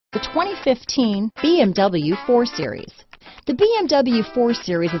The 2015 BMW 4 Series. The BMW 4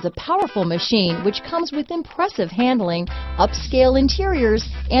 Series is a powerful machine which comes with impressive handling, upscale interiors,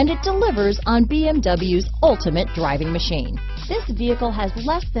 and it delivers on BMW's ultimate driving machine. This vehicle has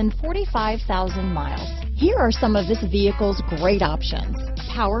less than 45,000 miles. Here are some of this vehicle's great options: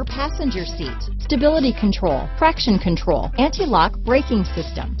 power passenger seat, stability control, traction control, anti-lock braking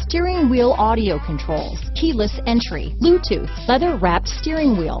system, steering wheel audio controls, keyless entry, Bluetooth, leather-wrapped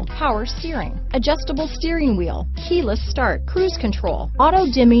steering wheel, power steering, adjustable steering wheel, keyless start, cruise control,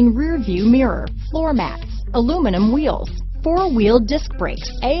 auto-dimming rear view mirror, floor mats, aluminum wheels, four-wheel disc brakes,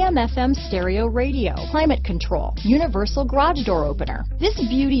 AM/FM stereo radio, climate control, universal garage door opener. This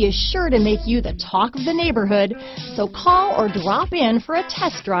beauty is sure to make you the talk of the neighborhood, so call or drop in for a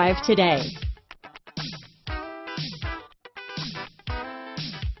test drive today.